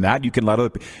caught up in that. You can let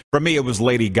it. For me, it was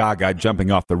Lady Gaga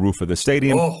jumping off the roof of the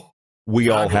stadium. Oh, we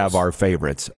all have our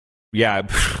favorites. Yeah,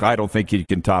 I don't think you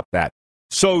can top that.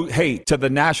 So, hey, to the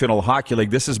National Hockey League,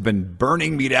 this has been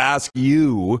burning me to ask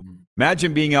you.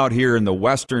 Imagine being out here in the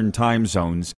Western time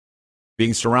zones,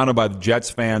 being surrounded by Jets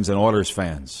fans and Oilers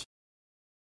fans.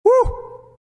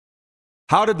 Woo!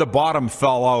 How did the bottom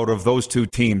fall out of those two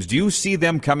teams? Do you see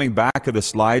them coming back to the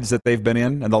slides that they've been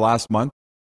in the last month?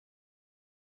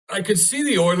 I could see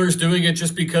the Oilers doing it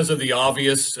just because of the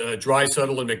obvious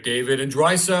Draisaitl and McDavid. And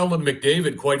Draisaitl and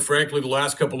McDavid, quite frankly, the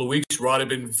last couple of weeks, Rod, have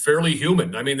been fairly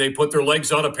human. I mean, they put their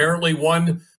legs on apparently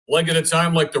one leg at a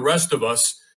time like the rest of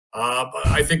us.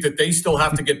 I think that they still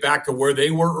have to get back to where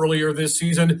they were earlier this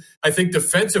season. I think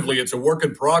defensively, it's a work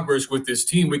in progress with this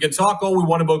team. We can talk all we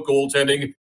want about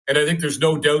goaltending, and I think there's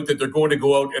no doubt that they're going to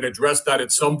go out and address that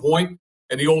at some point.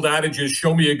 And the old adage is,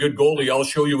 show me a good goalie, I'll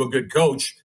show you a good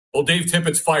coach. Well, Dave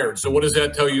Tippett's fired. So what does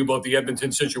that tell you about the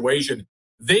Edmonton situation?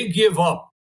 They give up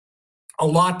a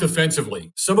lot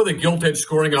defensively. Some of the gilt-edged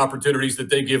scoring opportunities that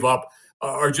they give up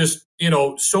are just,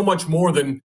 so much more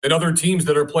than other teams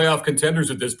that are playoff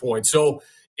contenders at this point. So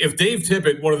if Dave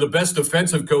Tippett, one of the best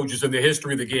defensive coaches in the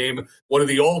history of the game, one of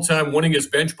the all-time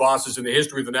winningest bench bosses in the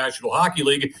history of the National Hockey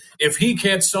League, if he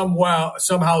can't somehow,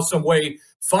 some way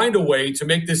find a way to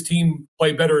make this team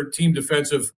play better team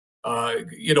defensive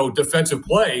defensive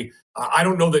play, I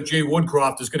don't know that Jay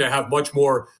Woodcroft is going to have much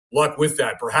more luck with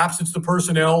that. Perhaps it's the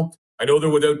personnel. I know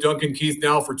they're without Duncan Keith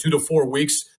now for 2 to 4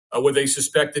 weeks with a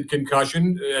suspected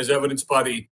concussion, as evidenced by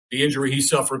the injury he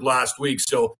suffered last week.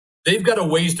 So they've got a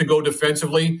ways to go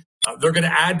defensively. They're going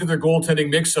to add to their goaltending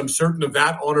mix. I'm certain of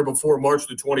that on or before March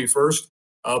the 21st.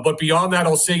 But beyond that,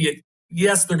 I'll say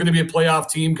yes, they're going to be a playoff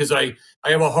team because I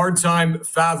have a hard time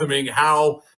fathoming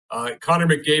how Connor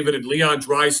McDavid and Leon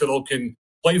Draisaitl can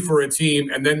play for a team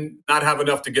and then not have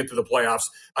enough to get to the playoffs.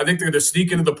 I think they're going to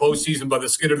sneak into the postseason by the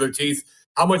skin of their teeth.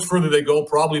 How much further they go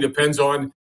probably depends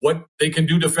on what they can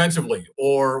do defensively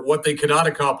or what they cannot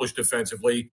accomplish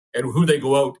defensively and who they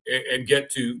go out and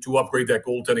get to upgrade that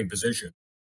goaltending position.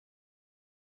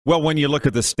 Well, when you look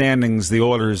at the standings, the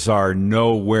Oilers are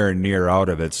nowhere near out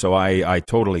of it, so I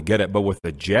totally get it. But with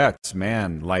the Jets,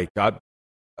 man,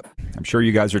 I'm sure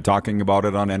you guys are talking about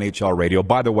it on NHL radio.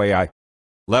 By the way, I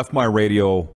left my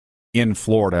radio in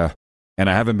Florida, and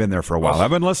I haven't been there for a while. I've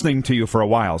been listening to you for a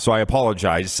while, so I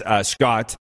apologize,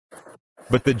 Scott.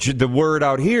 But the word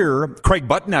out here, Craig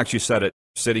Button actually said it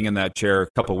sitting in that chair a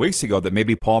couple of weeks ago, that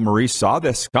maybe Paul Maurice saw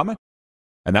this coming,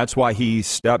 and that's why he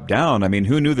stepped down. I mean,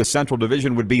 who knew the Central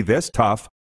Division would be this tough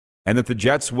and that the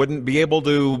Jets wouldn't be able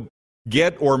to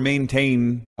get or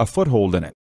maintain a foothold in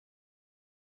it?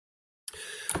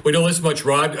 We know this much,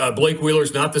 Rod. Blake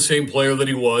Wheeler's not the same player that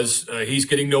he was. He's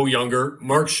getting no younger.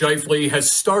 Mark Scheifele has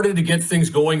started to get things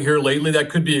going here lately. That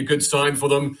could be a good sign for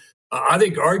them. I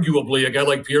think arguably a guy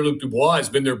like Pierre-Luc Dubois has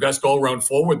been their best all-around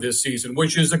forward this season,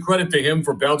 which is a credit to him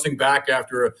for bouncing back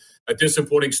after a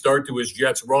disappointing start to his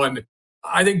Jets run.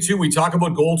 I think, too, we talk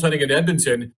about goaltending in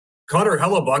Edmonton. Connor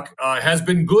Hellebuck has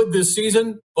been good this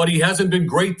season, but he hasn't been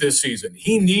great this season.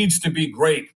 He needs to be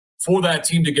great for that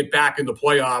team to get back in the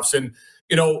playoffs. And,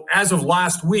 as of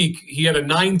last week, he had a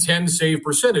 .910 save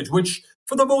percentage, which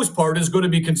for the most part is going to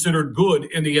be considered good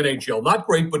in the NHL. Not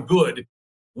great, but good.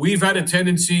 We've had a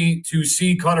tendency to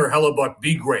see Connor Hellebuck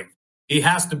be great. He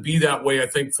has to be that way, I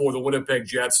think, for the Winnipeg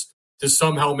Jets to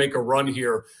somehow make a run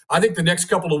here. I think the next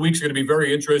couple of weeks are going to be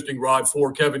very interesting, Rod,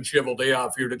 for Kevin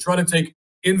Cheveldayoff here to try to take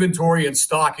inventory and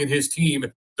stock in his team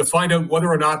to find out whether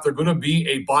or not they're going to be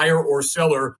a buyer or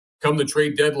seller come the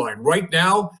trade deadline. Right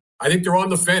now, I think they're on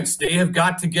the fence. They have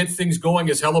got to get things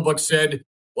going, as Hellebuck said,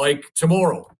 like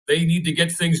tomorrow. They need to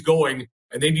get things going,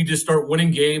 and they need to start winning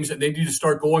games, and they need to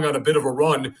start going on a bit of a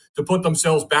run to put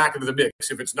themselves back into the mix.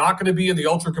 If it's not going to be in the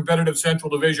ultra-competitive Central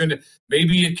Division,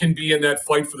 maybe it can be in that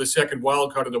fight for the second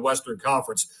wild card in the Western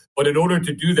Conference. But in order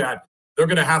to do that, they're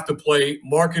going to have to play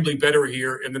markedly better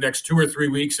here in the next 2 or 3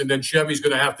 weeks, and then Chevy's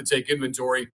going to have to take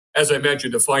inventory, as I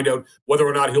mentioned, to find out whether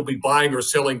or not he'll be buying or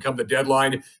selling come the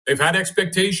deadline. They've had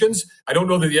expectations. I don't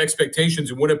know that the expectations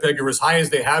in Winnipeg are as high as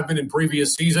they have been in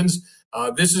previous seasons.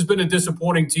 This has been a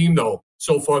disappointing team, though,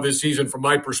 so far this season from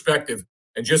my perspective.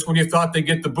 And just when you thought they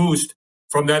get the boost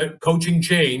from that coaching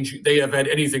change, they have had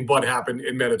anything but happen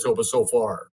in Manitoba so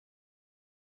far.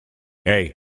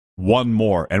 Hey, one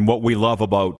more. And what we love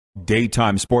about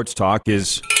daytime sports talk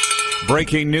is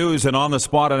breaking news and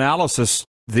on-the-spot analysis.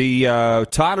 The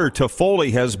Tyler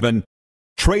Toffoli has been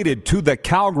traded to the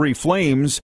Calgary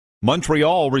Flames.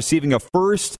 Montreal receiving a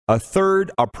first, a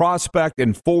third, a prospect,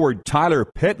 and forward Tyler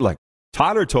Pitlick.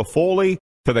 Tyler Toffoli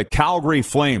to the Calgary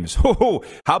Flames. How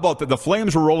about that? The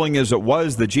Flames were rolling as it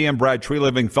was. The GM Brad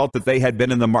Treliving felt that they had been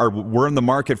were in the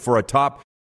market for a top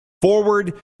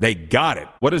forward. They got it.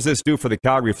 What does this do for the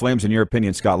Calgary Flames, in your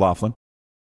opinion, Scott Laughlin?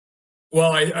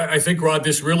 Well, I think, Rod,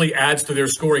 this really adds to their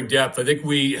scoring depth. I think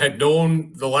we had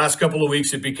known the last couple of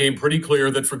weeks, it became pretty clear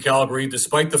that for Calgary,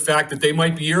 despite the fact that they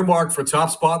might be earmarked for top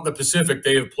spot in the Pacific,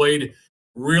 they have played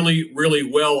really, really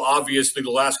well, obviously,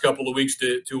 the last couple of weeks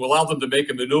to allow them to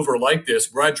make a maneuver like this.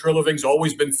 Brad Treliving's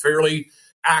always been fairly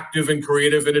active and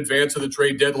creative in advance of the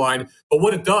trade deadline. But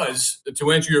what it does,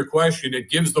 to answer your question, it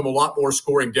gives them a lot more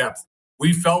scoring depth.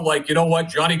 We felt like, you know what,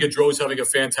 Johnny Gaudreau's having a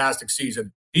fantastic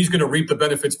season. He's going to reap the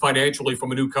benefits financially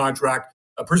from a new contract,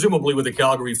 presumably with the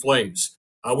Calgary Flames.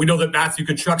 We know that Matthew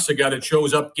Tkachuk's a guy that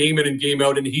shows up game in and game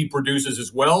out, and he produces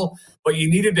as well. But you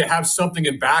needed to have something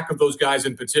in back of those guys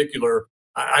in particular.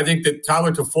 I think that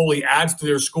Tyler Toffoli adds to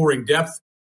their scoring depth.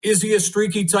 Is he a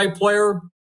streaky type player?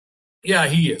 Yeah,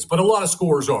 he is. But a lot of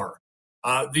scorers are.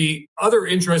 The other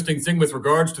interesting thing with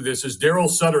regards to this is Daryl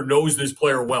Sutter knows this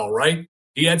player well, right?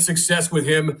 He had success with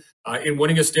him in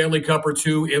winning a Stanley Cup or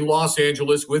two in Los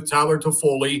Angeles with Tyler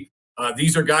Toffoli.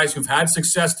 These are guys who've had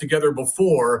success together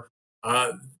before.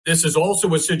 This is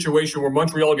also a situation where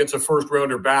Montreal gets a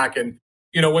first-rounder back. And,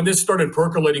 when this started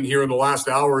percolating here in the last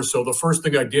hour or so, the first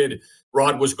thing I did,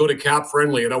 Rod, was go to Cap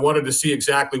Friendly. And I wanted to see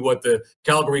exactly what the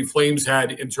Calgary Flames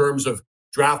had in terms of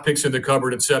draft picks in the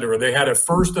cupboard, et cetera. They had a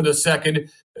first and a second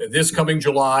this coming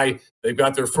July. They've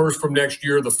got their first from next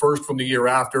year, the first from the year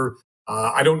after.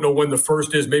 I don't know when the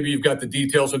first is. Maybe you've got the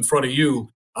details in front of you.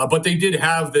 But they did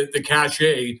have the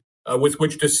cachet with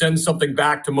which to send something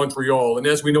back to Montreal. And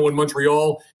as we know in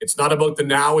Montreal, it's not about the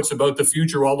now, it's about the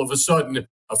future. All of a sudden,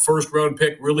 a first-round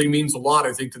pick really means a lot,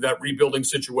 I think, to that rebuilding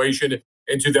situation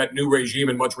and to that new regime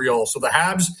in Montreal. So the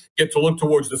Habs get to look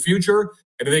towards the future.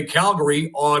 And I think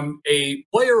Calgary, on a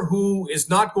player who is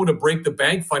not going to break the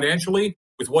bank financially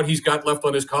with what he's got left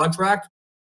on his contract,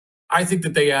 I think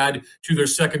that they add to their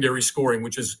secondary scoring,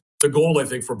 which is the goal, I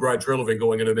think, for Brad Treliving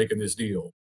going into making this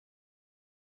deal.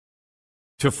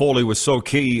 Toffoli was so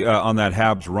key on that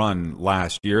Habs run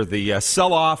last year. The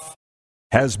sell-off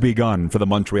has begun for the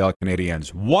Montreal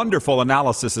Canadiens. Wonderful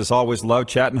analysis, as always. Love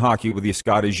chatting hockey with you,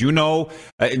 Scott. As you know,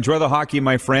 enjoy the hockey,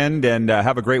 my friend, and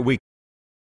have a great week.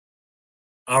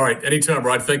 All right. Anytime,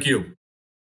 Rod. Thank you.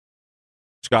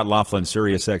 Scott Laughlin,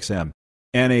 SiriusXM,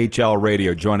 NHL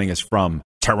Radio, joining us from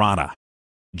Toronto.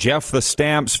 Jeff, the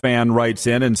Stamps fan, writes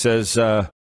in and says,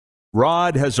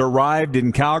 Rod has arrived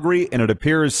in Calgary, and it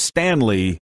appears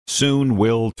Stanley soon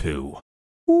will too.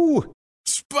 Ooh,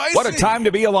 Spicy. What a time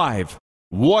to be alive.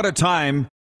 What a time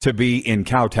to be in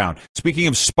Cowtown. Speaking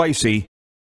of spicy,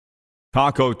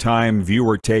 Taco Time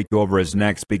viewer takeover is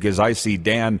next, because I see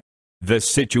Dan, the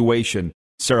situation,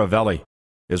 Saravelli,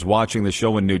 is watching the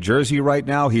show in New Jersey right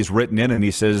now. He's written in and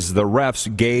he says the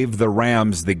refs gave the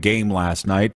Rams the game last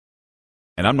night,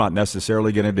 and I'm not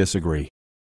necessarily going to disagree.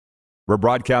 We're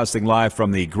broadcasting live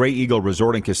from the Grey Eagle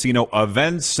Resort and Casino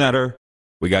Events Center.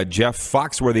 We got Jeff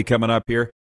Foxworthy coming up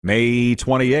here May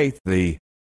 28th, the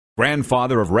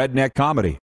grandfather of redneck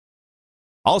comedy.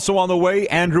 Also on the way,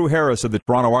 Andrew Harris of the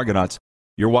Toronto Argonauts.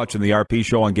 You're watching the RP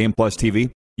Show on Game Plus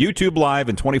TV, YouTube Live,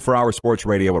 and 24-hour sports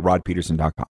radio at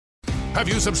rodpeterson.com. Have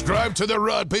you subscribed to the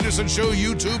Rod Peterson Show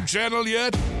YouTube channel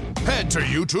yet? Head to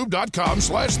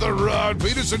youtube.com/The Rod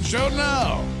Peterson Show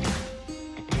now.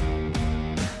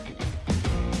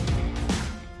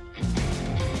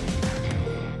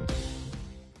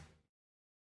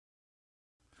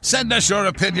 Send us your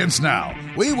opinions now.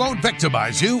 We won't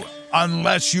victimize you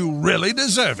unless you really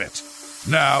deserve it.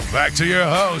 Now, back to your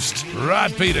host,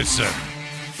 Rod Peterson.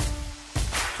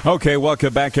 Okay,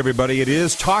 welcome back, everybody. It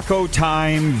is Taco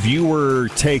Time Viewer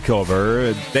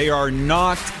Takeover. They are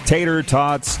not tater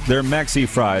tots. They're Mexi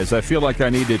fries. I feel like I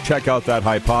need to check out that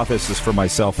hypothesis for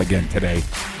myself again today,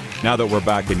 now that we're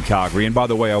back in Calgary. And by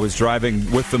the way, I was driving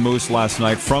with the Moose last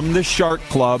night from the Shark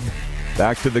Club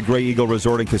back to the Grey Eagle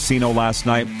Resort and Casino last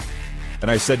night.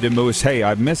 And I said to Moose, hey,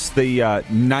 I missed the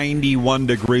 91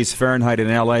 degrees Fahrenheit in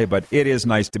L.A., but it is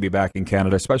nice to be back in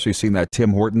Canada, especially seeing that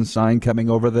Tim Hortons sign coming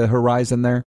over the horizon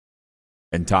there.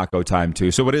 And taco time, too.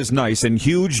 So it is nice. And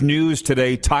huge news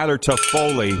today, Tyler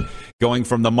Toffoli going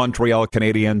from the Montreal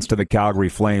Canadiens to the Calgary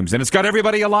Flames. And it's got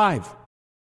everybody alive.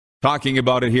 Talking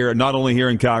about it here, not only here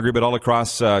in Calgary, but all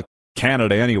across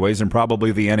Canada anyways, and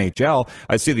probably the NHL.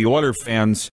 I see the Oiler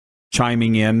fans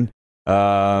chiming in.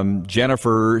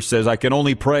 Jennifer says, I can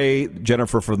only pray,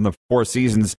 Jennifer from the Four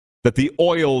Seasons, that the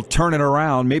Oil turn it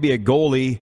around. Maybe a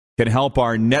goalie can help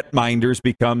our netminders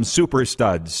become super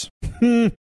studs.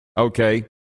 Okay.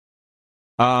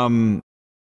 Somebody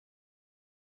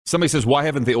says, why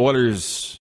haven't the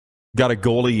Oilers got a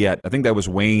goalie yet? I think that was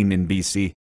Wayne in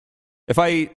BC. If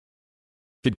I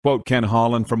could quote Ken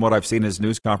Holland from what I've seen in his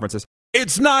news conferences,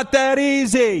 it's not that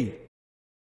easy.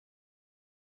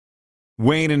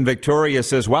 Wayne in Victoria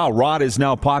says, wow, Rod is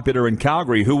now popular in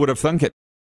Calgary. Who would have thunk it?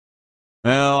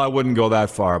 Well, I wouldn't go that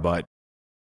far, but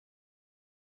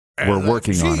we're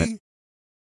working on it.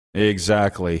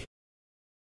 Exactly.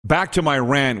 Back to my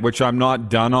rant, which I'm not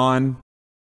done on.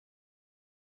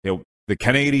 The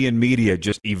Canadian media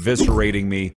just eviscerating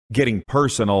me, getting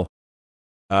personal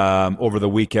over the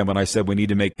weekend when I said we need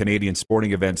to make Canadian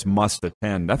sporting events must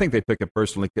attend. I think they took it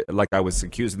personally, like I was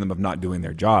accusing them of not doing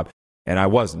their job, and I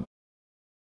wasn't.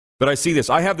 But I see this.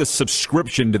 I have this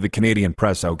subscription to the Canadian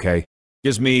press, okay?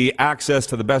 Gives me access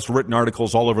to the best written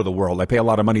articles all over the world. I pay a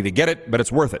lot of money to get it, but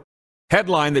it's worth it.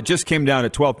 Headline that just came down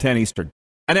at 12:10 Eastern.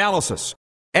 Analysis.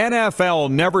 NFL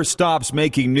never stops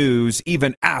making news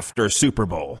even after Super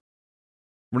Bowl.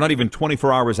 We're not even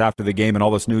 24 hours after the game and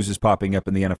all this news is popping up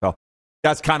in the NFL.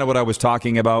 That's kind of what I was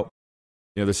talking about.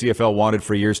 You know, the CFL wanted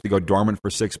for years to go dormant for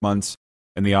 6 months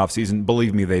in the offseason.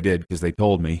 Believe me, they did, because they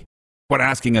told me. Quit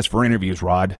asking us for interviews,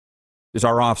 Rod. It's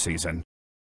our offseason.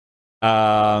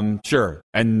 Sure.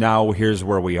 And now here's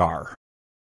where we are.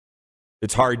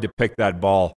 It's hard to pick that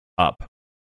ball up.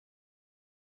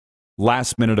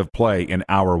 Last minute of play in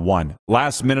hour one.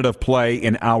 Last minute of play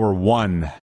in hour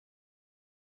one.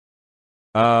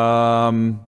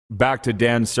 Back to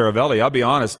Dan Saravelli. I'll be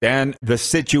honest, Dan, the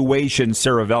situation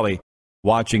Saravelli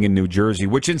watching in New Jersey,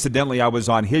 which incidentally I was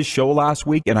on his show last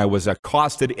week and I was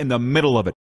accosted in the middle of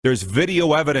it. There's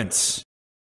video evidence.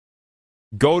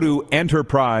 Go to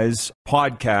Enterprise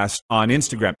Podcast on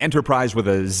Instagram. Enterprise with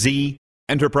a Z.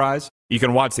 Enterprise. You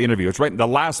can watch the interview. It's right in the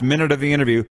last minute of the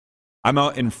interview. I'm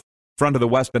out in front of the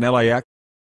Westin LAX,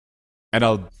 and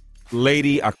a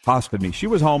lady accosted me. She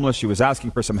was homeless. She was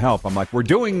asking for some help. I'm like, we're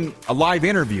doing a live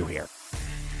interview here.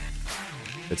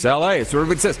 It's LA. It's what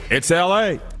it says. It's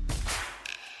LA.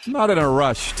 I'm not in a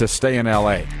rush to stay in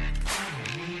LA.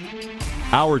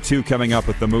 Hour 2 coming up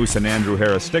with the Moose and Andrew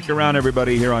Harris. Stick around,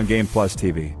 everybody, here on Game Plus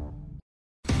TV.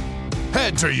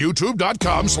 Head to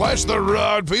youtube.com/The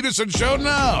Rod Peterson Show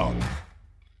now.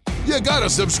 You gotta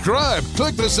subscribe.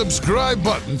 Click the subscribe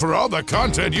button for all the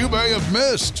content you may have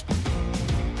missed.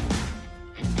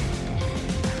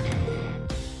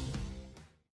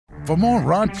 For more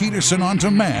Rod Peterson on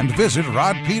demand, visit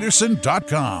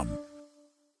rodpeterson.com.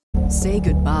 Say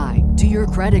goodbye to your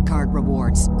credit card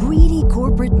rewards. Greedy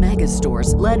corporate mega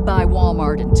stores, led by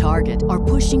Walmart and Target, are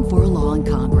pushing for a law in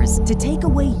Congress to take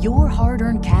away your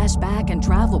hard-earned cash back and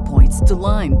travel points to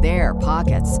line their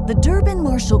pockets. The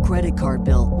Durbin-Marshall credit card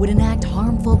bill would enact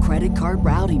harmful credit card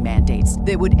routing mandates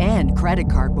that would end credit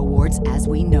card rewards as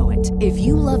we know it. If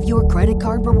you love your credit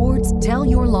card rewards, tell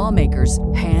your lawmakers,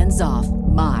 hands off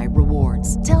my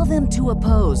rewards. Tell them to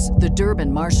oppose the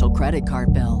Durbin-Marshall credit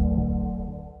card bill.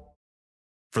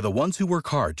 For the ones who work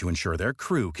hard to ensure their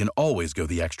crew can always go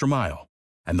the extra mile,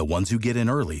 and the ones who get in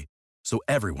early so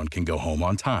everyone can go home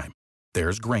on time,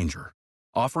 there's Grainger,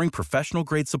 offering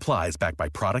professional-grade supplies backed by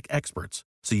product experts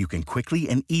so you can quickly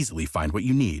and easily find what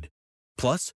you need.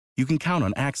 Plus, you can count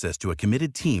on access to a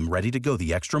committed team ready to go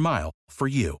the extra mile for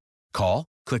you. Call,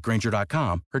 click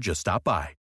Grainger.com, or just stop by.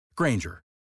 Grainger,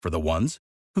 for the ones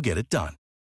who get it done.